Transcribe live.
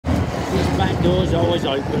Back door's always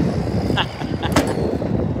open.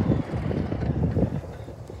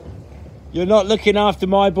 You're not looking after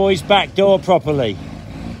my boy's back door properly.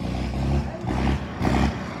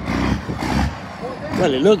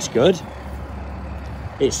 Well, it looks good.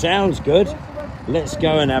 It sounds good. Let's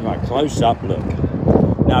go and have a close-up look.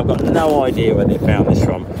 Now, I've got no idea where they found this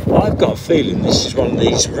from. I've got a feeling this is one of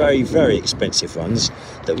these very, very expensive ones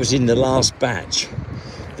that was in the last batch.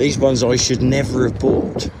 These ones I should never have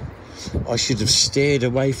bought. I should have steered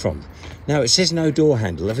away from. Now, it says no door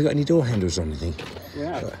handle. Have you got any door handles or anything?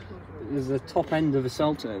 Yeah. There's the top end of a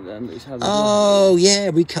Salto then. Oh, yeah,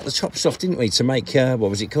 we cut the tops off, didn't we, to make, what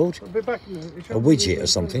was it called? A widget or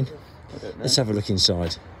something. Let's have a look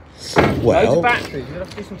inside. Well,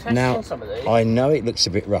 now, on some of these. I know it looks a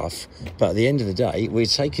bit rough, but at the end of the day, we're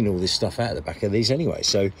taking all this stuff out of the back of these anyway,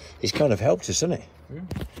 so it's kind of helped us, hasn't it?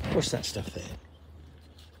 What's that stuff there?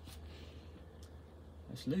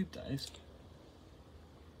 It's lube, that is.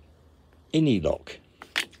 Innie lock.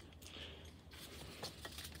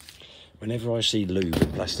 Whenever I see lube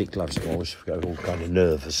and plastic gloves, I always go all kind of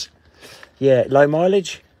nervous. Yeah, low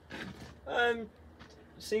mileage?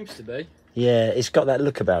 Seems to be. Yeah, it's got that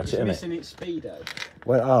look about it, isn't it? It's missing its speedo.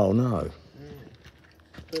 Well, oh no.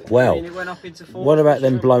 But, well, I mean, it went up into what about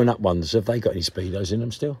them blown up ones? Have they got any speedos in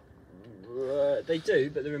them still? They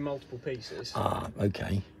do, but they're in multiple pieces. Ah,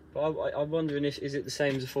 okay. But I'm wondering if is it the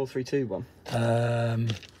same as a 432 one?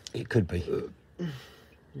 It could be.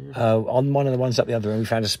 On one of the ones up the other end, we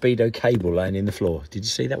found a speedo cable laying in the floor. Did you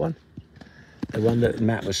see that one? The one that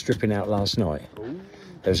Matt was stripping out last night. Ooh.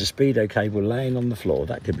 There was a speedo cable laying on the floor.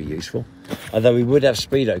 That could be useful. Although we would have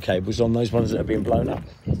speedo cables on those ones that have been blown up.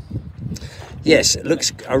 Yes, it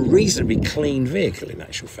looks a reasonably clean vehicle in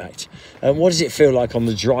actual fact. What does it feel like on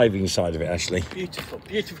the driving side of it, Ashley? Beautiful,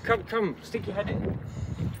 beautiful. Come, stick your head in.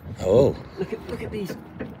 Oh. Look at these.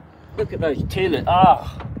 Look at those tailors.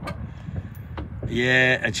 Ah.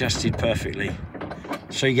 Yeah, adjusted perfectly.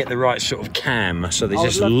 So you get the right sort of cam, so they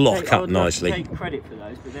just lock up nicely. I would take credit for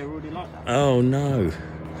those, but they're already like that. Oh no.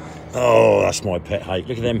 Oh, that's my pet hate.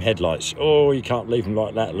 Look at them headlights. Oh, you can't leave them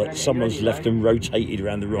like that. Look, someone's left them rotated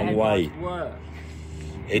around the wrong way.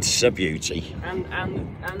 It's a beauty. And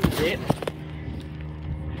the dip.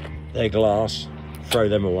 They're glass. Throw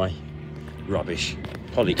them away. Rubbish.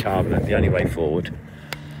 Polycarbonate, the only way forward.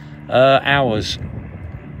 Hours.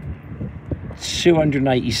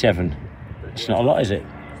 287. It's not a lot, is it?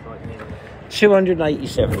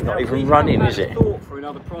 287. Not even running, is it? Thought for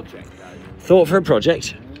another project, though. Thought for a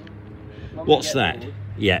project? What's that?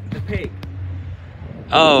 Yeah. The pig.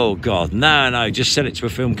 Oh, God. No. Just sell it to a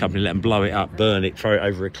film company, let them blow it up, burn it, throw it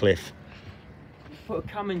over a cliff. Put a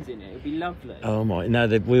Cummins in it, it'd be lovely. Oh, my. No,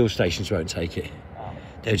 the wheel stations won't take it.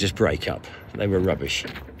 They'll just break up. They were rubbish.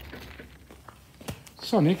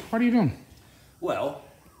 So, Nick, what are you doing? Well,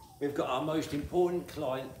 we've got our most important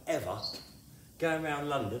client ever going around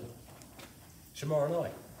London tomorrow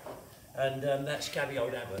night. And that scabby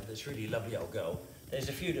old Abba, that's really a lovely old girl. There's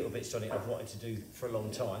a few little bits on it I've wanted to do for a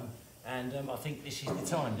long time. And I think this is the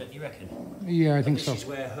time, don't you reckon? Yeah, I think so. This is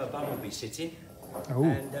where her bum will be sitting. Oh.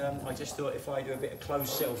 And I just thought if I do a bit of closed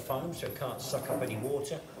cell foam so it can't suck up any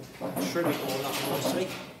water, trim it all up nicely,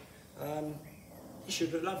 it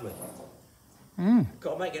should look lovely.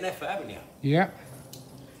 Got to make an effort, haven't you? Yeah.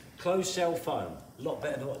 Closed cell foam, a lot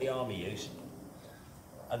better than what the army use.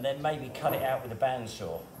 And then maybe cut it out with a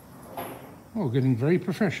bandsaw. Oh, getting very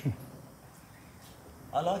professional.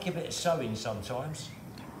 I like a bit of sewing sometimes.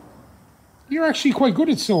 You're actually quite good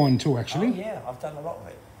at sewing too, actually. Oh yeah, I've done a lot of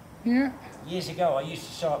it. Yeah. Years ago, I used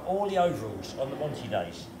to sew up all the overalls on the Monty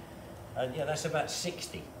days. And yeah, that's about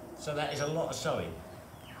 60. So that is a lot of sewing.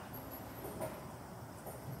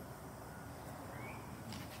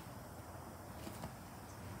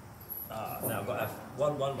 Now I've got to have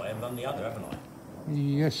one way and run the other, haven't I?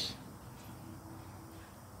 Yes.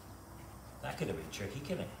 That could have been tricky,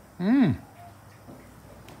 couldn't it?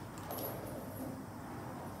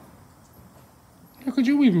 How could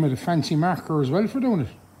you even with a fancy marker as well for doing it?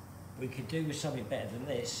 We could do with something better than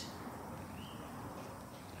this.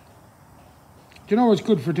 Do you know what's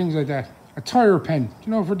good for things like that? A tire pen. Do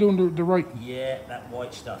you know for doing the right... Yeah, that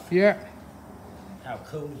white stuff. Yeah. How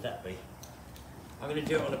cool would that be? I'm going to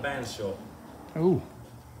do it on a bandsaw. Oh.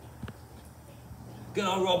 Good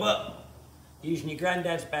old Robert. Using your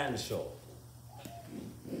granddad's bandsaw.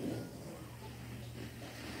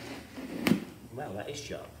 Well, that is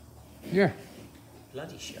sharp. Yeah.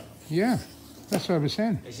 Bloody sharp. Yeah. That's what I was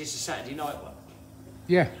saying. Is this a Saturday night one?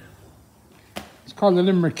 Yeah. It's called the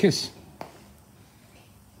Limerick Kiss.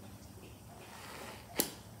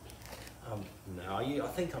 No, I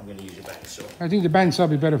think I'm going to use a bandsaw. I think the bandsaw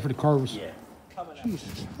would be better for the curves. Yeah.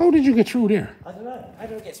 Jesus. How did you get through there? I don't know. How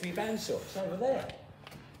do I get to my bandsaw? It's over there.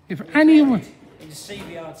 If anyone... In the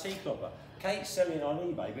CBRT clopper. Kate's selling on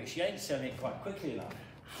eBay, but she ain't selling it quite quickly enough.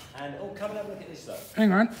 And, oh, come and have a look at this, though.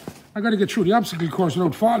 Hang on. I got to get through the obstacle course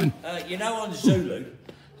without falling. You know on Zulu?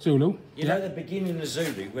 Zulu. You know the beginning of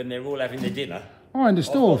Zulu, when they're all having their dinner? Oh, and the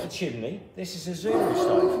stove. I've got the chimney. This is a Zulu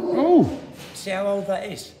stove. Oh. See how old that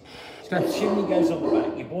is? The chimney goes on the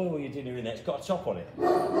back, you boil all your dinner in there, it's got a top on it.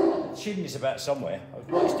 The chimney's about somewhere.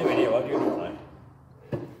 What it's doing here, I do not know.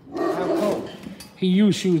 How cool. He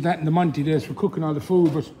used to use that in the Monty days for cooking all the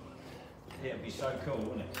food, but... Yeah, it'd be so cool,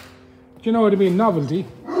 wouldn't it? Do you know what I mean? Novelty.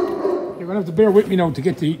 You're going to have to bear with me now to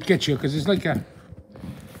get you, because it's like a...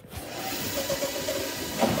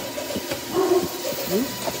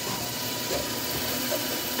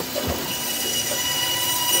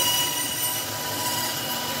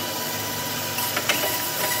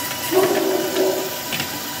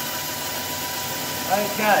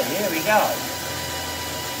 Okay, here we go.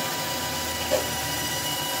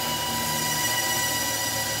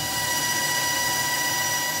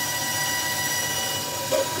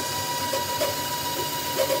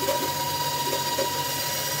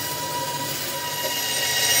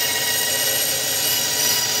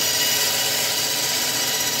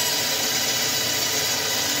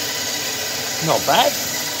 Not bad.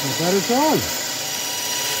 Not bad at all.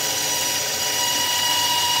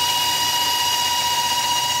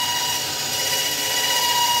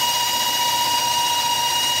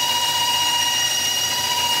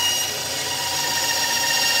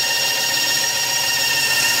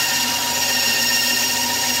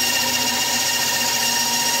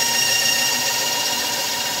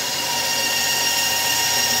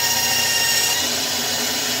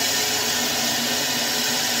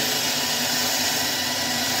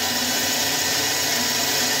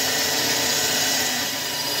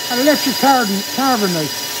 An electric carving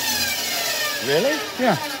knife. Really?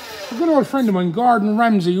 Yeah. A good old friend of mine, Gordon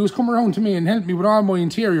Ramsay, who's come around to me and helped me with all my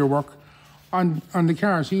interior work on the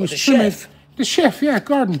cars. He used to trim chef? it. The chef, yeah,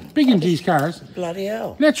 Gordon. Big into these cars. Bloody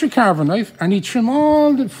hell. Electric carving knife, and he'd trim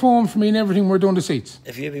all the foam for me and everything we're doing the seats.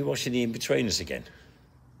 Have you been watching the In-Betweeners again?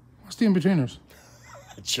 What's the in-betweeners?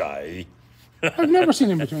 Jay. I've never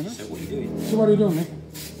seen in-betweeners. So what are you doing? So what are you doing, Nick?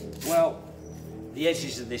 Well, the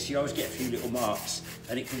edges of this, you always get a few little marks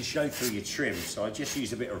and it can show through your trim. So I just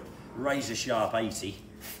use a bit of razor sharp 80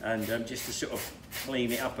 and just to sort of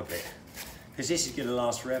clean it up a bit. Because this is going to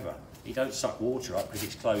last forever. You don't suck water up because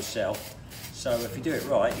it's closed cell. So if you do it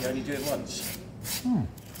right, you only do it once.